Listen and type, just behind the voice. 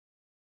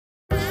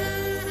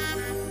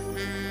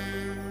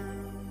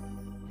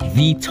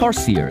The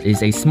tarsier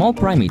is a small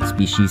primate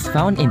species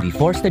found in the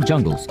forested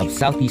jungles of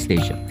Southeast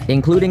Asia,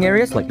 including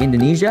areas like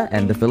Indonesia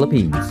and the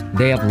Philippines.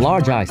 They have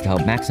large eyes to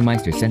help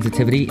maximize their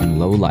sensitivity in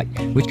low light,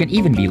 which can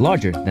even be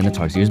larger than the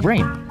tarsier's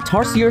brain.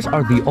 Tarsiers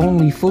are the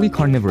only fully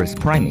carnivorous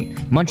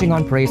primate, munching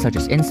on prey such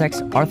as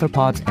insects,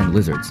 arthropods, and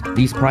lizards.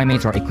 These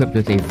primates are equipped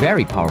with a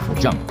very powerful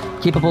jump,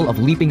 capable of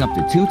leaping up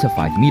to 2 to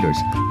 5 meters,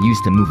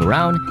 used to move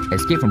around,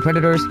 escape from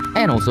predators,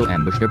 and also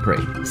ambush their prey.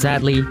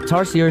 Sadly,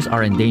 tarsiers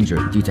are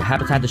endangered due to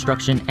habitat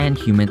destruction and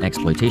human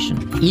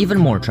exploitation. Even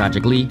more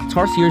tragically,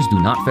 tarsiers do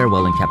not fare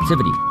well in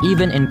captivity,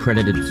 even in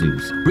credited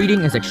zoos.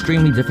 Breeding is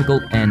extremely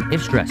difficult, and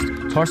if stressed,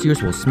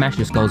 tarsiers will smash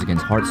their skulls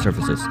against hard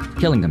surfaces,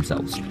 killing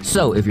themselves.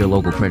 So if your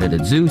local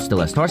credited zoo still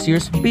has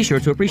tarsiers, be sure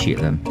to appreciate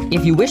them.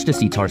 If you wish to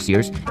see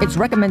tarsiers, it's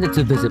recommended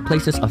to visit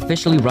places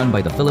officially run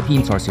by the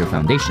Philippine Tarsier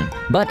Foundation.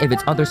 But if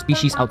it's other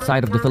species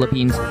outside of the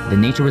Philippines, the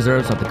nature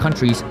reserves of the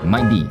countries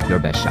might be your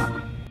best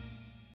shot.